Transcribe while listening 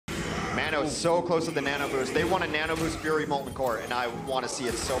Mano's so close to the nano boost. They want a nano boost Fury Molten Core, and I want to see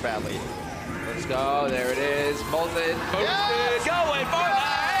it so badly. Let's go. There it is. Molten boosted. Yes! Going for the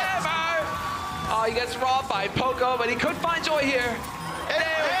hammer. Oh, he gets robbed by Poco, but he could find Joy here.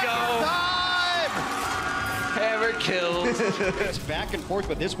 There we go. Hammer killed. It's back and forth,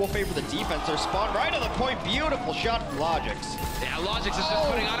 but this will favor the defense. They're spawned right on the point. Beautiful shot from Logix. Yeah, Logix is just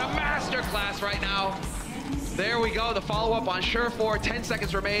putting on a masterclass right now. There we go, the follow-up on Sure4. 10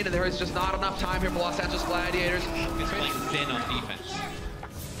 seconds remain, and there is just not enough time here for Los Angeles Gladiators. It's playing thin on defense.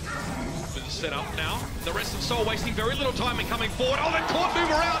 With the setup now, the rest of Soul wasting very little time in coming forward. Oh, that court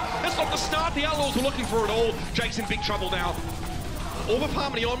mover out. That's not the start the Outlaws were looking for at all. Jake's in big trouble now. All of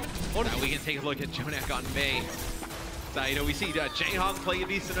Harmony on. We can take a look at Jonak on May. So, you know, we see Jayhawk play a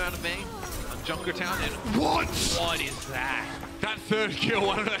decent amount of May on Junkertown. And what is that? That third kill,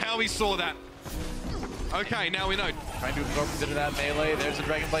 I don't know how we saw that. Okay, now we know. Trying to absorb into that melee. There's a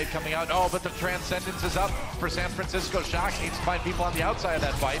Dragon Blade coming out. Oh, but the Transcendence is up for San Francisco. Shock needs to find people on the outside of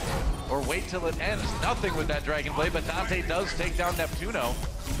that fight or wait till it ends. Nothing with that Dragon Blade, but Dante does take down Neptuno.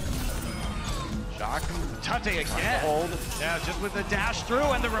 Shock. Dante again. Hold. Yeah, just with the dash through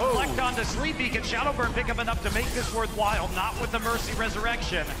and the reflect onto Sleepy. Can Shadowburn pick up enough to make this worthwhile? Not with the Mercy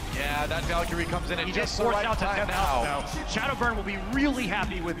Resurrection. Yeah, that Valkyrie comes in at He just just the forced right out to time 10 now. health now. Shadowburn will be really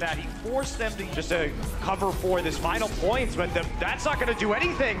happy with that. He forced them to just cover for this final points, but that's not going to do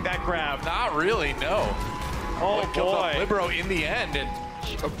anything, that grab. Not really, no. Oh, boy. Libero in the end. And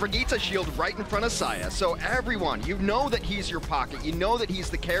A Brigitte shield right in front of Saya. So everyone, you know that he's your pocket. You know that he's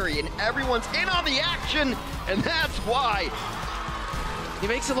the carry, and everyone's in on the action, and that's why. He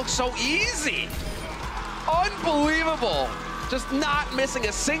makes it look so easy. Unbelievable. Just not missing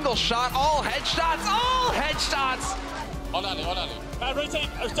a single shot. All headshots, all headshots. Rotate,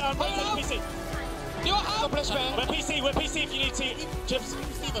 down, rotate PC. We're PC if you need to. Chips.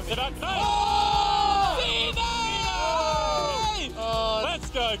 Let's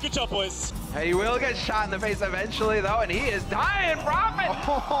go. Good job, boys. He will get shot in the face eventually, though, and he is dying. Prophet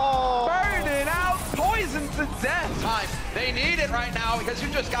burning out, poisoned to death. Time. They need it right now because you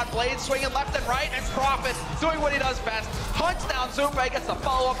just got Blades swinging left and right, and Prophet doing what he does best. Hunts down Zupe, gets the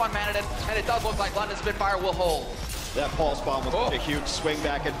follow-up on Manadin, and it does look like London Spitfire will hold. That pulse bomb was a huge swing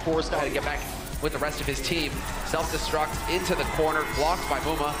back and forced out to get back with the rest of his team. Self-destruct into the corner, blocked by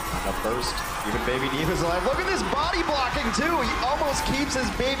Muma. A burst. Even Baby Diva's alive. Look at this body blocking too. He almost keeps his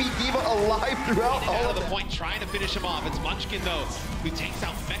Baby Diva alive throughout all of the point, trying to finish him off. It's Munchkin though, who takes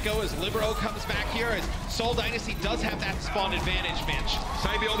out Meko as Libero comes back here. As Soul Dynasty does have that spawn advantage, Finch.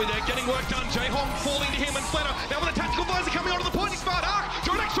 Sabi over there getting work done. Jayhong falling to him and Fletter. Now with a tactical visor coming onto the point, he's found Arc.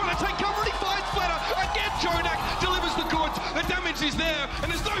 Jonak's trying to take cover and he finds Fletter. Again, Jonak delivers the goods. The damage is there, and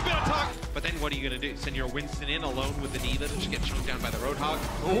there's no better target. But then what are you going to do? Send your Winston in alone with the Diva to get choked down by the Roadhog?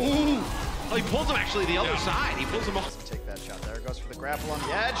 Ooh! Oh, he pulls him actually the other side. He pulls him off. Take that shot. There it goes for the grapple on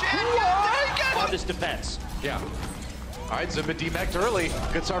the edge. On this defense. yeah. All right, Zumba demec'd early.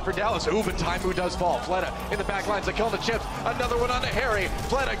 Good start for Dallas. Ooh, but Taimu does fall. Fleta in the back lines, a kill on the chips. Another one onto Harry.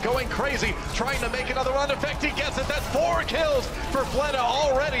 Fleta going crazy, trying to make another run effect. He gets it. That's 4 kills for Fleta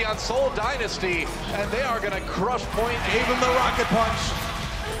already on Soul Dynasty. And they are going to crush point. Gave him the rocket punch.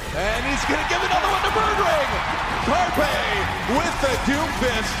 And he's going to give another one to Birdring. Carpe with the Doom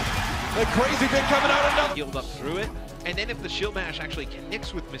Fist. The crazy bit coming out of nothing. Healed up through it. And then if the shield bash actually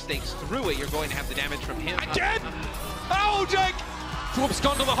connects with mistakes through it, you're going to have the damage from him. Again! Oh, Jake! Whoops,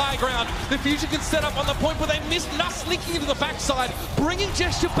 gone to the high ground. The Fusion can set up on the point, but they missed Nuss leaking into the backside, bringing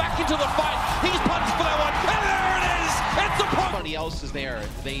Gesture back into the fight. He's punched for that one, and there it is! It's the point! Somebody else is there,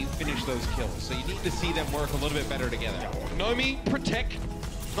 they finish those kills. So you need to see them work a little bit better together. Nomi, protect.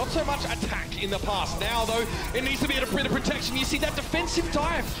 Not so much attack in the past. Now, though, it needs to be a bit of protection. You see that defensive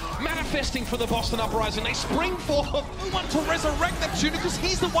dive manifesting for the Boston Uprising. They spring forth. Want to resurrect that Junior because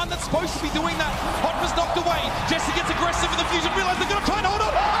he's the one that's supposed to be doing that. Hot was knocked away. Jesse gets aggressive in the Fusion. Realize they're going to try and hold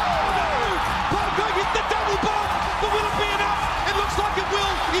on. Oh, no! Pogo hit the double bomb, but will it be enough? It looks like it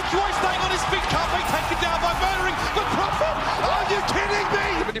will. Enjoy staying on his feet. Can't be taken down by murdering the Prophet. Are you kidding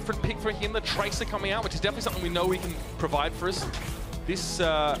me? A different pick for him. The Tracer coming out, which is definitely something we know we can provide for us. This,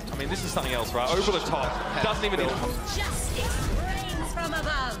 I mean, this is something else, right? Over the top. Doesn't even need to come. Justice reigns from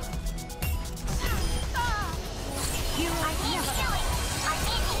above.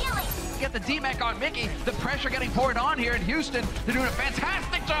 Get the D-Mech on Mickey. The pressure getting poured on here in Houston. They're doing a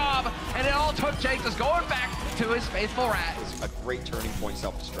fantastic job. And it all took Jake just going back to his faithful rat. A great turning point,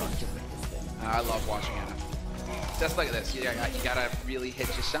 self-destruct. I love watching it. Just like this, you gotta really hit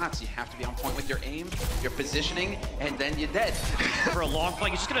your shots. You have to be on point with your aim, your positioning, and then you're dead. For a long play,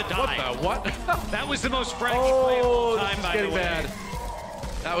 he's just gonna die. What the what? That was the most French play of all time, by the way. Bad.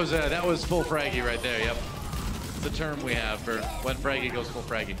 That was full fraggy right there, yep. The term we have for when fraggy goes full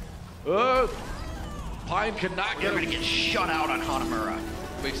fraggy. Pine could not They're going to get shut out on Hanamura.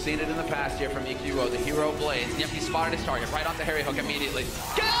 We've seen it in the past here from EQO, the hero Blaze. Yep, he spotted his target right on the Harry hook immediately.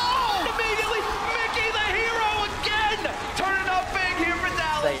 Go! Immediately, Mickey the hero again! Turning up big here for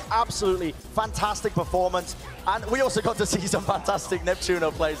Dallas. Absolutely fantastic performance. And we also got to see some fantastic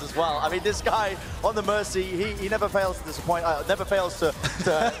Neptuno plays as well. I mean, this guy on the Mercy, he never fails to disappoint, never fails to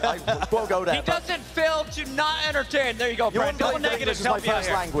I won't go there. He doesn't fail to not entertain. There you go, Brad. Double negative. This is my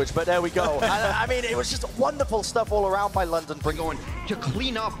first language, but there we go. And, I mean, it was just wonderful stuff all around by London. Going to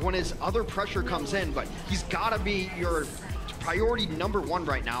clean up when his other pressure comes in, but he's got to be your priority #1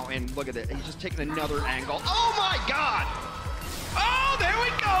 right now. And look at it, he's just taking another angle. Oh my God! Oh, there we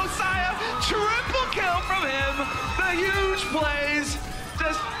go, Saya. Triple kill from him. The huge plays.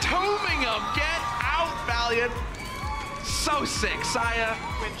 Just tombing him. Get out, Valiant. So sick, Saya.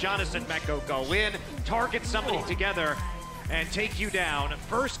 When Jonathan Meko go in, target somebody together, and take you down.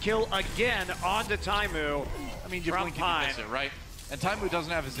 First kill again onto Taimu. I mean, you blink and you miss it, right? And Taimu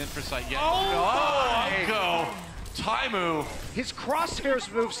doesn't have his infra sight yet. Oh, go. Taimu. His crosshairs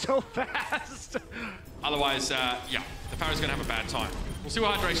move so fast. Otherwise, yeah, the Fairies going to have a bad time. We'll see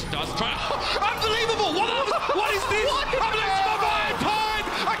what Hydration does. Unbelievable! What is this? I'm losing my mind, Pine!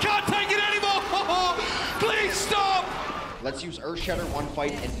 I can't take it anymore! Please stop! Let's use Earthshatter one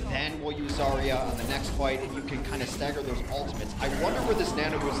fight, and then we'll use Zarya on the next fight, and you can kind of stagger those ultimates. I wonder where this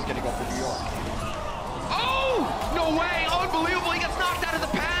Nano Boost is going to go for New York. Oh! No way! Unbelievable! He gets knocked out of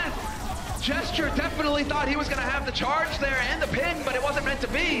the path! Gesture definitely thought he was going to have the charge there and the ping, but it wasn't meant to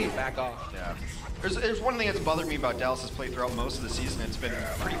be. Back off. Yeah. There's one thing that's bothered me about Dallas's play throughout most of the season. It's been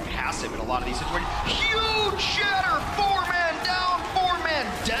pretty passive in a lot of these situations. Huge shatter! 4-man down, 4-man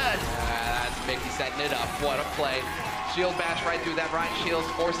dead. That's Mickey setting it up. What a play. Shield bash right through that right shield,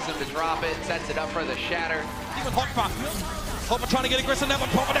 forces him to drop it, sets it up for the shatter. Even Hotpa trying to get aggressive now,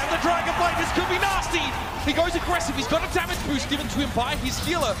 but popping down the Dragon Blade. This could be nasty. He goes aggressive. He's got a damage boost given to him by his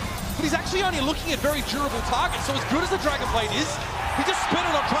healer, but he's actually only looking at very durable targets. So as good as the Dragon Blade is, he just spent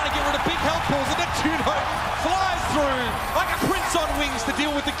it on trying to get rid of big health pools, and Neptuno flies through like a prince on wings to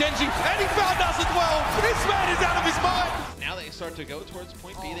deal with the Genji, and he found us as well. This man is out of his mind. Now they start to go towards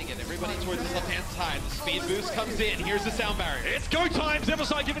point B. They get everybody towards the left-hand side. The speed boost comes in. Here's the sound barrier. It's go time.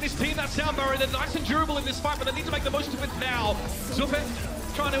 Zemosai giving his team that sound barrier. They're nice and durable in this fight, but they need to make the most of it now. Zupe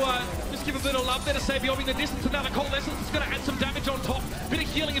trying to just give a bit of love there to Sabiomi in the distance, and now the Coalescence is going to add some damage on top. Bit of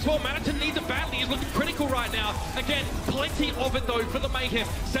healing as well. Manaton needs it badly. He's looking critical right now. Again, plenty of it though for the Mayhem.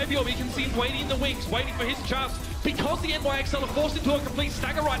 Sabiomi, you can see him waiting in the wings, waiting for his chance. Because the NYXL are forced into a complete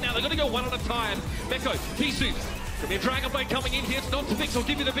stagger right now, they're going to go one at a time. Meko, Tisu. The Dragon Blade coming in here, it's not to fix. I'll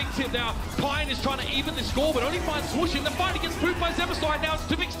give you the big tip now. Pine is trying to even the score, but only finds swooshing. The fight against Poop by Zemosai. Now it's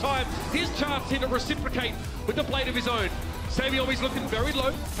Tuvix time. His chance here to reciprocate with the blade of his own. Sabiomi's looking very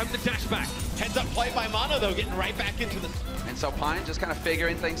low, having the dash back. Heads up play by Mono, though, getting right back into the... And so Pine just kind of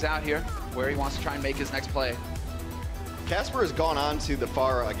figuring things out here, where he wants to try and make his next play. Casper has gone on to the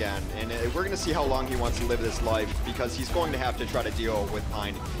Pharah again, and we're going to see how long he wants to live this life, because he's going to have to try to deal with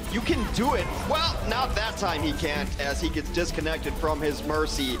Pine. You can do it. Well, not that time he can't, as he gets disconnected from his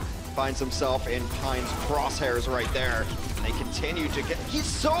Mercy, finds himself in Pine's crosshairs right there. And they continue to get... He's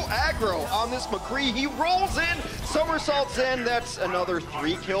so aggro on this McCree. He rolls in, somersaults in. That's another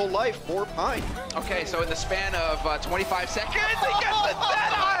 3-kill life for Pine. Okay, so in the span of 25 seconds, he gets the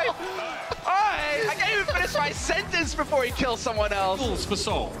dead-eye! I can't even finish my sentence before he kills someone else. Fools for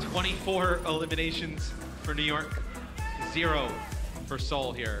Soul. 24 eliminations for New York. 0 for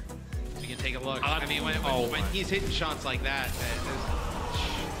Soul here. We can take a look. I mean, when he's hitting shots like that,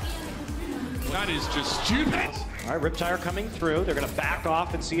 that is just stupid. All right, Riptire coming through. They're going to back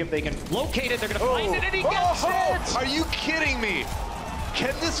off and see if they can locate it. They're going to find it, and he gets it! Are you kidding me?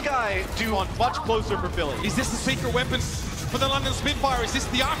 Can this guy do on much closer for Philly? Is this the secret weapon for the London Spitfire? Is this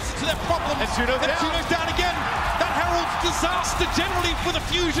the answer to their problem? Neptuno's down again. That heralds disaster generally for the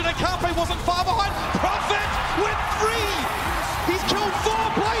Fusion, and Carpe wasn't far behind. Prophet with 3! He's killed 4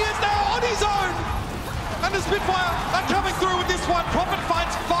 players now on his own! And the Spitfire are coming through with this one. Prophet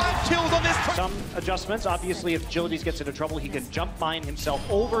finds 5 kills on this. Some adjustments. Obviously, if Agilities gets into trouble, he can jump mine himself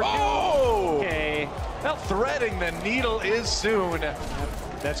over. Oh! Okay. Now threading the needle is soon.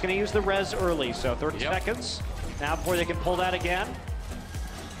 That's going to use the res early, so 30 seconds. Now before they can pull that again.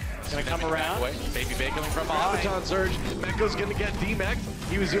 Gonna come around. Baby Bay coming from behind. Baton surge. Mecco's gonna get D-Mech.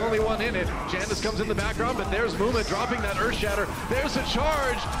 He was the only one in it. Jandis comes in the background, but there's Muma dropping that Earth Shatter. There's a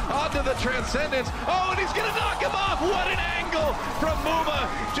charge onto the Transcendence. Oh, and he's gonna knock him off. What an angle from Muma,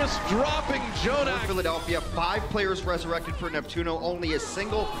 just dropping Jonak. Philadelphia, 5 players resurrected for Neptuno. Only a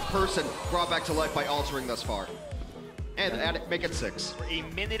single person brought back to life by altering thus far. And make it 6. A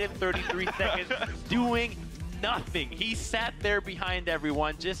minute and 33 seconds doing nothing. He sat there behind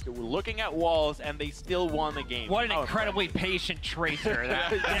everyone, just looking at walls, and they still won the game. What an incredibly patient Tracer.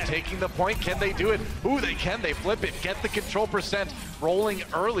 Taking the point, can they do it? Ooh, they can, they flip it, get the control percent, rolling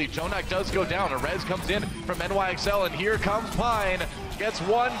early. Jonak does go down, a res comes in from NYXL, and here comes Pine. Gets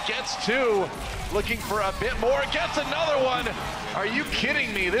 1, gets 2, looking for a bit more, gets another one. Are you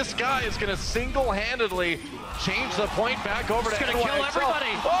kidding me? This guy is gonna single-handedly change the point back over to NYXL. Gonna kill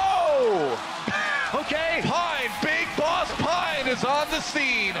everybody. Oh! Okay. Pine, Big Boss Pine is on the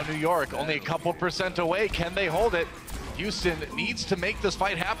scene. New York, only a couple percent away. Can they hold it? Houston needs to make this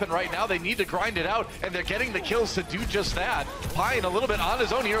fight happen right now. They need to grind it out, and they're getting the kills to do just that. Pine a little bit on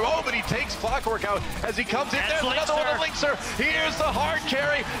his own here. Oh, but he takes Clockwork out as he comes in. There's another one of Linkser. Here's the hard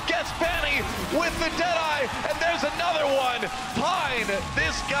carry. Gets Benny with the Deadeye, and there's another one. Pine,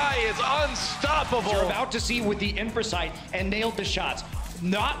 this guy is unstoppable. You're about to see with the Infrasight and nailed the shots.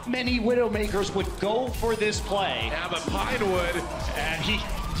 Not many Widowmakers would go for this play. Yeah, but Pine would. And he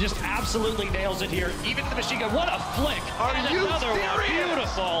just absolutely nails it here. Even the machine gun. What a flick. Are you another one.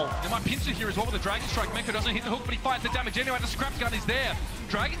 Beautiful. They might pinch it here as well with the Dragon Strike. Mecco doesn't hit the hook, but he finds the damage anyway. The scrap gun is there.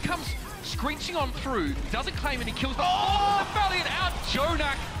 Dragon comes screeching on through. Doesn't claim any kills. Oh, the Valiant out.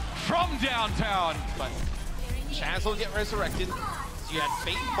 Jonak from downtown. But Chaz will get resurrected. So you had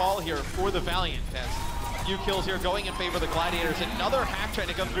Fate fall here for the Valiant. Few kills here going in favor of the Gladiators. Another hack trying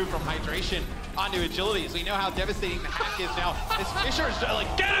to come through from Hydration onto Agility. So you know how devastating the hack is now. This Fisher's like,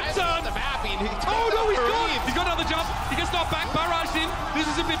 get him, son! The map, and oh no, he's gone! He's got another jump. He gets knocked back, barraged in. This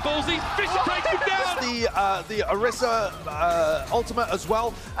is a bit ballsy. Fisher takes him down. The Orisa ultimate as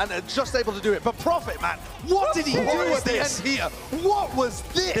well, and just able to do it. But Prophet, man, what did he do at the end here? What was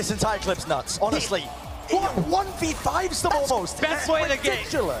this? This entire clip's nuts, honestly. What 1v5s them almost. Best play of the game.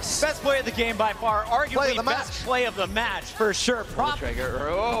 Best play of the game by far. Arguably best play of the match for sure. Trigger.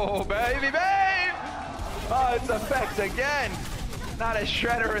 Oh, baby, babe! Oh, it's effects again. Not a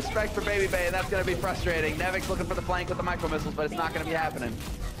shred of respect for Baby Bay, and that's going to be frustrating. Nevic's looking for the flank with the micro missiles, but it's not going to be happening.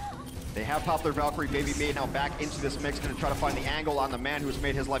 They have popped their Valkyrie. Baby Bay now back into this mix, going to try to find the angle on the man who's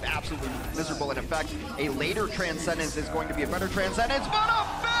made his life absolutely miserable. In effect, a later Transcendence is going to be a better Transcendence, but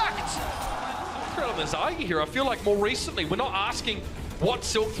effect! On the Zagi here, I feel like more recently we're not asking what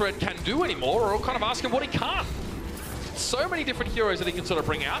Silk Thread can do anymore, or kind of asking what he can't. So many different heroes that he can sort of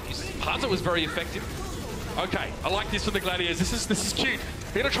bring out. Hanzo was very effective. Okay, I like this from the Gladiators. This is cute.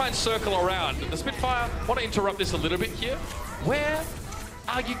 We're gonna try and circle around. The Spitfire, want to interrupt this a little bit here. Where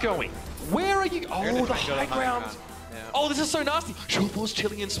are you going? Where are you? Oh, the high ground. Yeah. Oh, this is so nasty. Showforce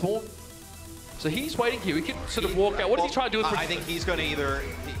chilling in spawn. So he's waiting here. He can sort of walk out. What does he try to do with? I think he's going to either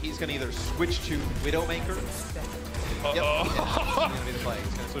switch to Widowmaker. Yep. He's going to be the play. He's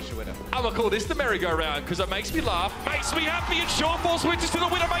going to switch to Widow. I'm gonna call this the merry-go-round because it makes me laugh, makes me happy, and Shawfall switches to the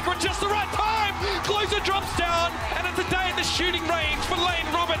Widowmaker at just the right time. Closer drops down, and it's a day in the shooting range for Lane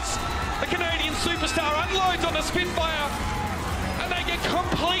Roberts. The Canadian superstar unloads on the Spitfire, and they get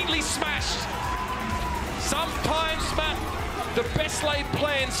completely smashed. Sometimes, Matt, the best laid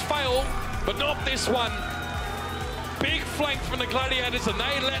plans fail. But not this one. Big flank from the Gladiators, and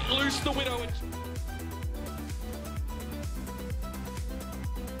they let loose the Widow.